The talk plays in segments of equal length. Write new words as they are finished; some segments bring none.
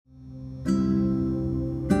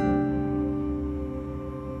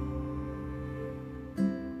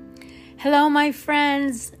Hello, my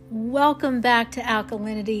friends. Welcome back to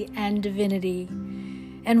Alkalinity and Divinity.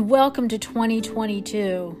 And welcome to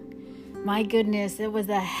 2022. My goodness, it was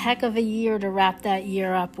a heck of a year to wrap that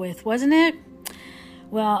year up with, wasn't it?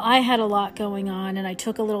 Well, I had a lot going on and I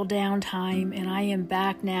took a little downtime and I am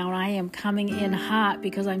back now and I am coming in hot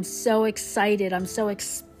because I'm so excited. I'm so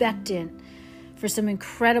expectant for some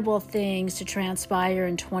incredible things to transpire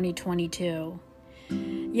in 2022.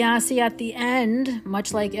 Yeah, see, at the end,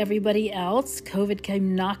 much like everybody else, COVID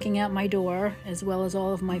came knocking at my door, as well as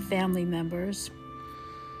all of my family members.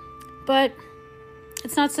 But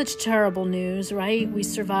it's not such terrible news, right? We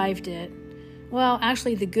survived it. Well,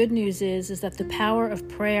 actually, the good news is that the power of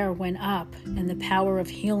prayer went up and the power of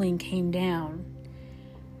healing came down.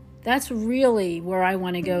 That's really where I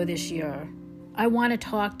want to go this year. I want to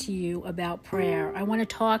talk to you about prayer. I want to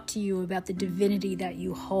talk to you about the divinity that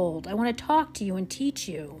you hold. I want to talk to you and teach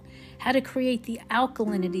you how to create the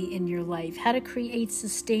alkalinity in your life, how to create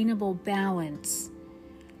sustainable balance,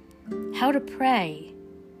 how to pray.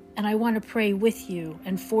 And I want to pray with you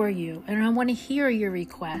and for you. And I want to hear your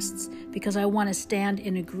requests because I want to stand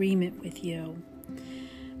in agreement with you.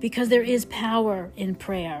 Because there is power in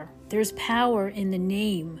prayer. There's power in the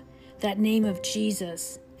name, that name of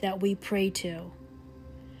Jesus that we pray to.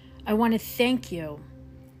 I want to thank you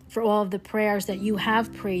for all of the prayers that you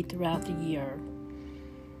have prayed throughout the year.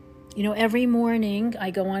 You know, every morning I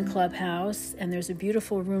go on Clubhouse and there's a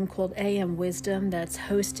beautiful room called AM Wisdom that's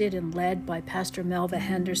hosted and led by Pastor Melva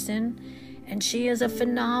Henderson. And she is a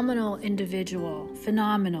phenomenal individual,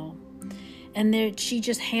 phenomenal. And she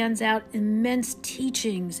just hands out immense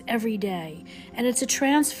teachings every day. And it's a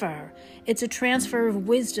transfer. It's a transfer of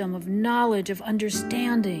wisdom, of knowledge, of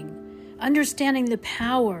understanding the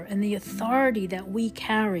power and the authority that we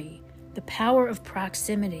carry, the power of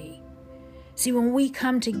proximity. See, when we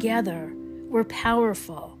come together, we're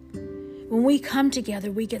powerful. When we come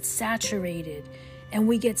together, we get saturated and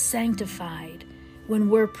we get sanctified when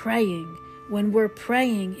we're praying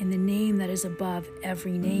in the name that is above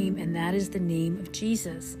every name, and that is the name of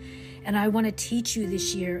Jesus. And I want to teach you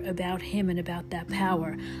this year about him and about that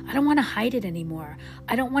power. I don't want to hide it anymore.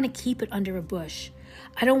 I don't want to keep it under a bush.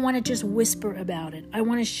 I don't want to just whisper about it. I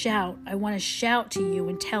want to shout. I want to shout to you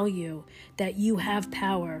and tell you that you have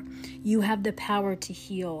power. You have the power to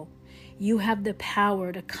heal. You have the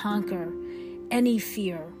power to conquer any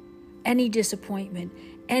fear, any disappointment,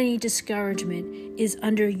 any discouragement is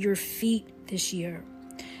under your feet this year.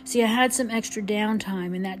 See, I had some extra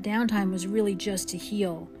downtime, and that downtime was really just to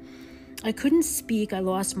heal. I couldn't speak, I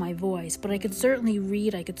lost my voice, but I could certainly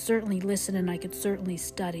read, I could certainly listen, and I could certainly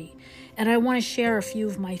study. And I want to share a few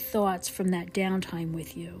of my thoughts from that downtime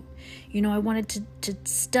with you. You know, I wanted to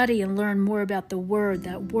study and learn more about the word,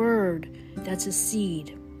 that word that's a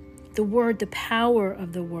seed. The word, the power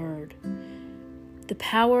of the word. The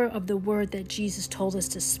power of the word that Jesus told us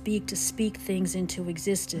to speak things into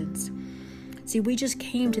existence. See, we just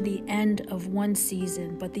came to the end of one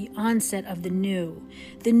season, but the onset of the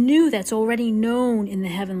new that's already known in the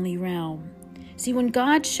heavenly realm. See, when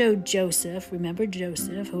God showed Joseph, remember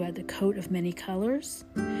Joseph, who had the coat of many colors?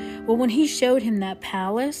 Well, when he showed him that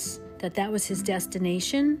palace, that was his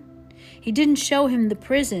destination, he didn't show him the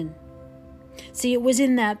prison. See, it was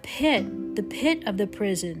in that pit, the pit of the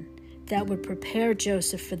prison, that would prepare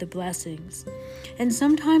Joseph for the blessings. And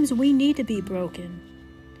sometimes we need to be broken.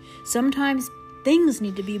 Sometimes things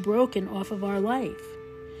need to be broken off of our life.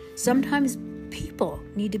 Sometimes people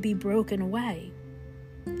need to be broken away.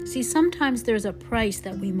 See, sometimes there's a price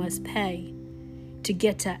that we must pay to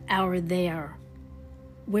get to our there.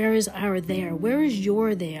 Where is our there? Where is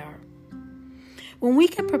your there? When we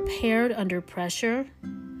get prepared under pressure,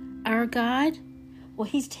 our God, well,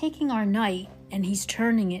 he's taking our night and he's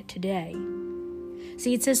turning it today.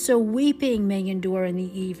 See, it says, so weeping may endure in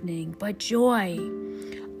the evening, but joy,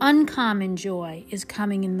 uncommon joy, is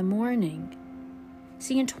coming in the morning.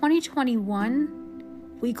 See, in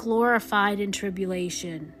 2021, we glorified in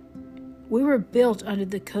tribulation. We were built under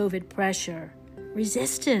the COVID pressure.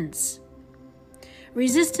 Resistance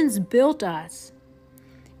built us.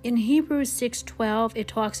 In Hebrews 6:12, it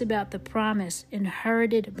talks about the promise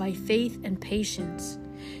inherited by faith and patience.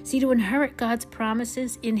 See, to inherit God's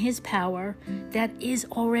promises in his power that is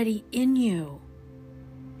already in you.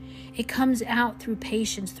 It comes out through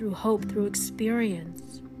patience, through hope, through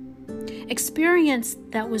experience. Experience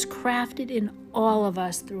that was crafted in all of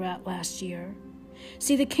us throughout last year.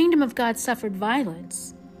 See, the kingdom of God suffered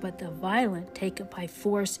violence, but the violent take it by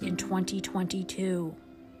force in 2022.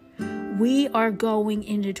 We are going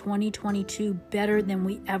into 2022 better than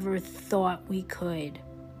we ever thought we could.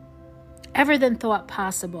 Ever than thought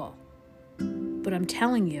possible. But I'm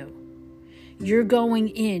telling you, You're going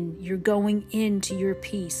into your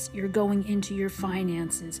peace. You're going into your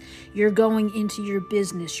finances. You're going into your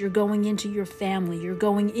business. You're going into your family. You're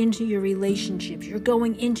going into your relationships. You're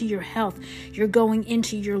going into your health. You're going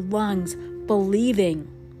into your lungs, believing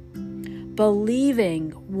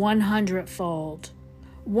 100-fold.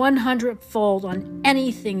 100-fold on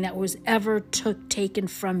anything that was ever taken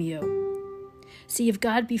from you. See, if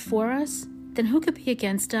God be for us, then who could be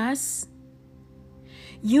against us?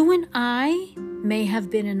 You and I may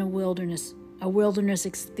have been in a wilderness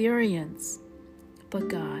experience, but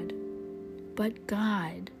God,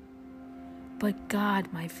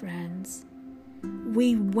 my friends,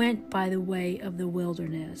 we went by the way of the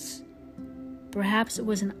wilderness. Perhaps it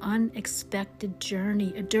was an unexpected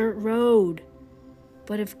journey, a dirt road.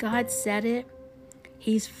 But if God said it,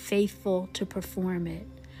 He's faithful to perform it.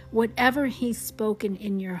 Whatever He's spoken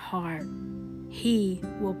in your heart, He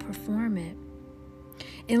will perform it.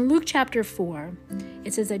 In Luke chapter 4,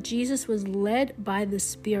 it says that Jesus was led by the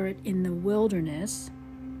Spirit in the wilderness,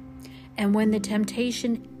 and when the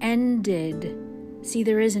temptation ended, see,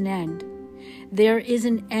 there is an end. There is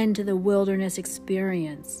an end to the wilderness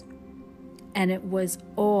experience, and it was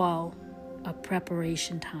all a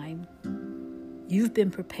preparation time. You've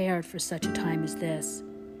been prepared for such a time as this.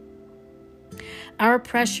 Our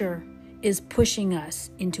pressure is pushing us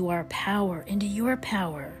into our power, into your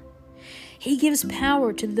power. He gives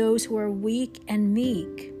power to those who are weak and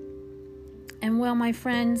meek. And well, my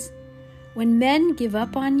friends, when men give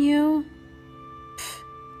up on you,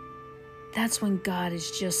 that's when God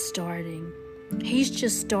is just starting. He's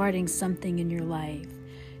just starting something in your life.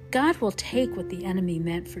 God will take what the enemy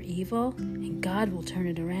meant for evil, and God will turn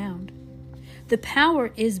it around. The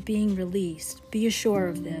power is being released. Be assured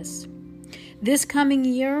of this. This coming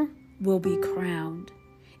year will be crowned.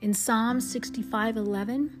 In Psalm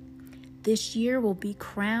 65:11, this year will be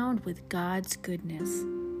crowned with God's goodness.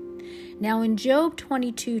 Now in Job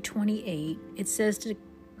 22:28, it says to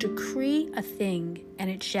decree a thing, and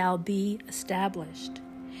it shall be established.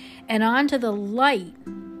 And unto the light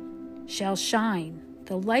shall shine.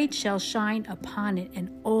 The light shall shine upon it in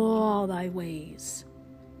all thy ways.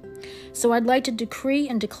 So I'd like to decree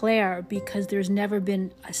and declare, because there's never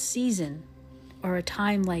been a season or a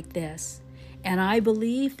time like this. And I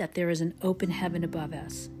believe that there is an open heaven above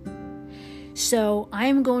us. So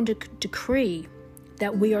I'm going to decree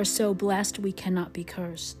that we are so blessed we cannot be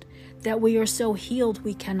cursed. That we are so healed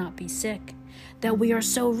we cannot be sick. That we are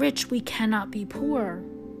so rich we cannot be poor.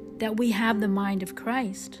 That we have the mind of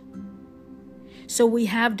Christ. So we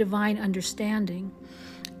have divine understanding.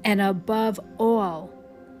 And above all,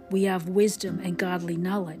 we have wisdom and godly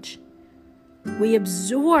knowledge. We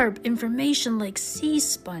absorb information like sea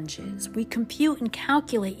sponges. We compute and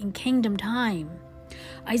calculate in kingdom time.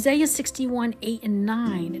 Isaiah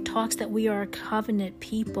 61:8-9, it talks that we are a covenant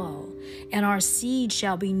people, and our seed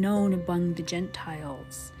shall be known among the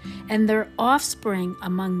Gentiles, and their offspring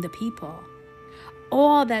among the people.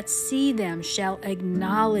 All that see them shall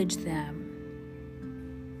acknowledge them,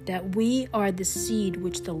 that we are the seed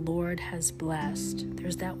which the Lord has blessed.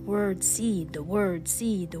 There's that word seed, the word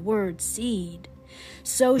seed, the word seed.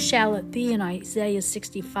 So shall it be in Isaiah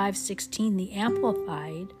 65:16, the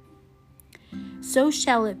Amplified. So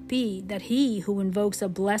shall it be that he who invokes a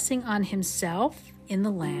blessing on himself in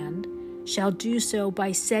the land shall do so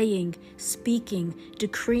by saying, speaking,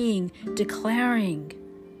 decreeing, declaring.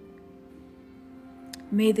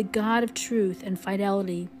 May the God of truth and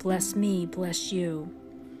fidelity bless me, bless you.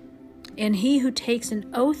 And he who takes an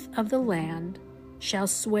oath of the land shall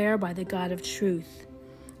swear by the God of truth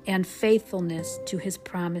and faithfulness to his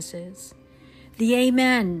promises. The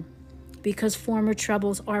Amen, because former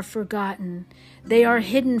troubles are forgotten. They are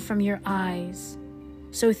hidden from your eyes.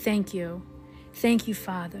 So thank you. Thank you,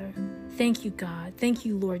 Father. Thank you, God. Thank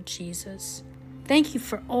you, Lord Jesus. Thank you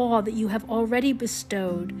for all that you have already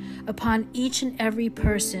bestowed upon each and every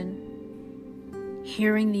person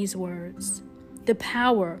hearing these words. The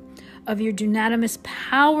power of your dunamis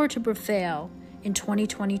power to prevail in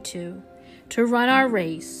 2022, to run our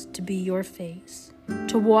race, to be your face,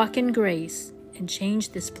 to walk in grace and change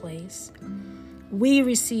this place. We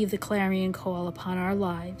receive the clarion call upon our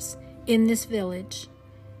lives in this village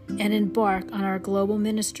and embark on our global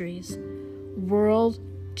ministries, world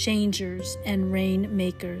changers and rain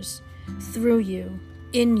makers, through you,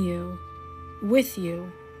 in you, with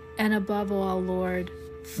you, and above all, Lord,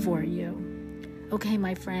 for you. Okay,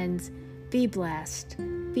 my friends, be blessed,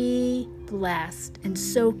 and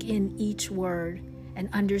soak in each word and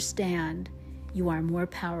understand you are more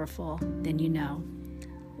powerful than you know.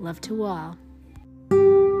 Love to all.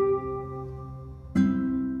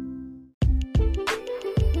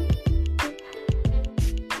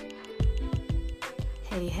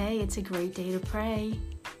 It's a great day to pray.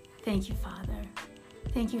 Thank you, Father.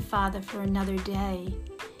 Thank you, Father, for another day.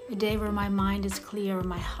 A day where my mind is clear and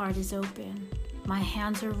my heart is open. My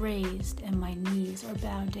hands are raised and my knees are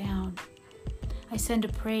bowed down. I send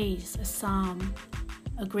a praise, a psalm,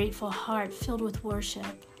 a grateful heart filled with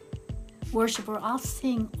worship. Worship where I'll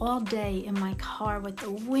sing all day in my car with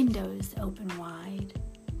the windows open wide.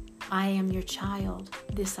 I am your child,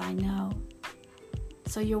 this I know.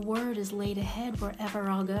 So your word is laid ahead wherever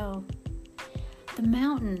I'll go. The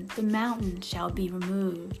mountain shall be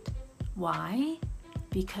removed. Why?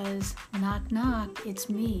 Because knock, knock, it's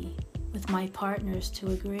me, with my partners to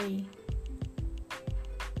agree.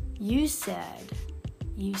 You said,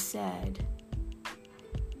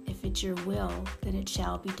 if it's your will, then it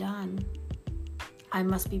shall be done. I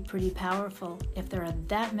must be pretty powerful if there are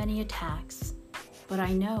that many attacks. But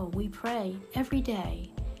I know we pray every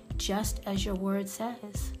day, just as your word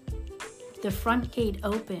says. The front gate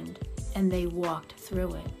opened and they walked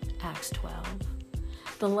through it, Acts 12.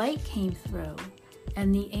 The light came through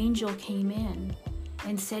and the angel came in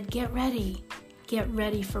and said, get ready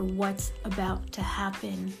for what's about to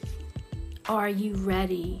happen. Are you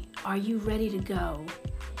ready? Are you ready to go?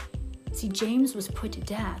 See, James was put to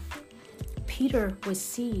death. Peter was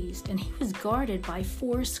seized and he was guarded by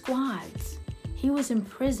 4 squads. He was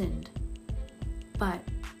imprisoned, but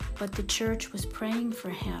the church was praying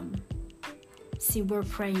for him. See, we're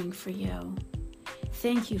praying for you.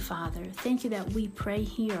 Thank you, Father. Thank you that we pray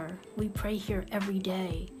here. We pray here every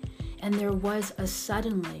day. And there was a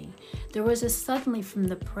suddenly from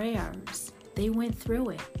the prayers. They went through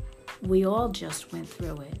it. We all just went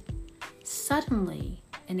through it. Suddenly,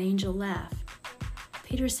 an angel left.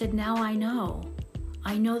 Peter said, now I know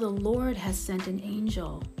the Lord has sent an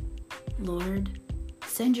angel. Lord,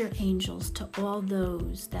 send your angels to all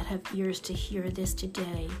those that have ears to hear this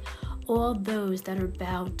today, all those that are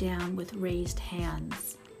bowed down with raised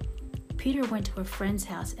hands. Peter went to a friend's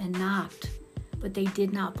house and knocked, but they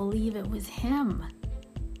did not believe it was him.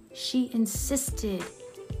 She insisted,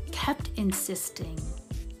 kept insisting.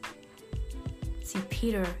 See,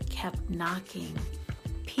 Peter kept knocking.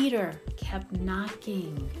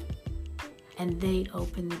 And they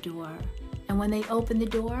opened the door. And when they opened the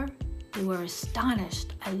door, they were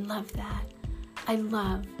astonished. I love that. I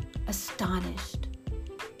love astonished.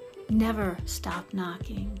 Never stop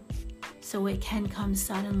knocking, so it can come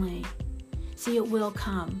suddenly. See, it will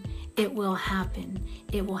come. It will happen.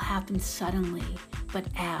 It will happen suddenly. But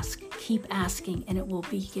ask, keep asking, and it will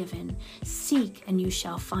be given. Seek, and you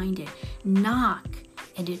shall find it. Knock,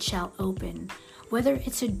 and it shall open. Whether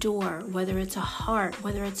it's a door, whether it's a heart,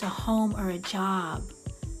 whether it's a home or a job,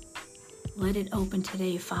 let it open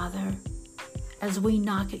today, Father. As we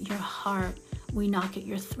knock at your heart, we knock at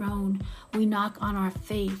your throne, we knock on our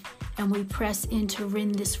faith, and we press in to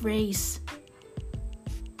win this race.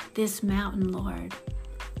 This mountain, Lord,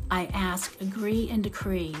 I ask, agree, and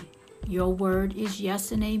decree. Your word is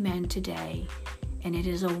yes and amen today, and it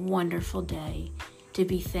is a wonderful day to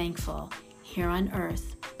be thankful here on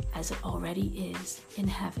earth as it already is in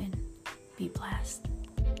heaven. Be blessed.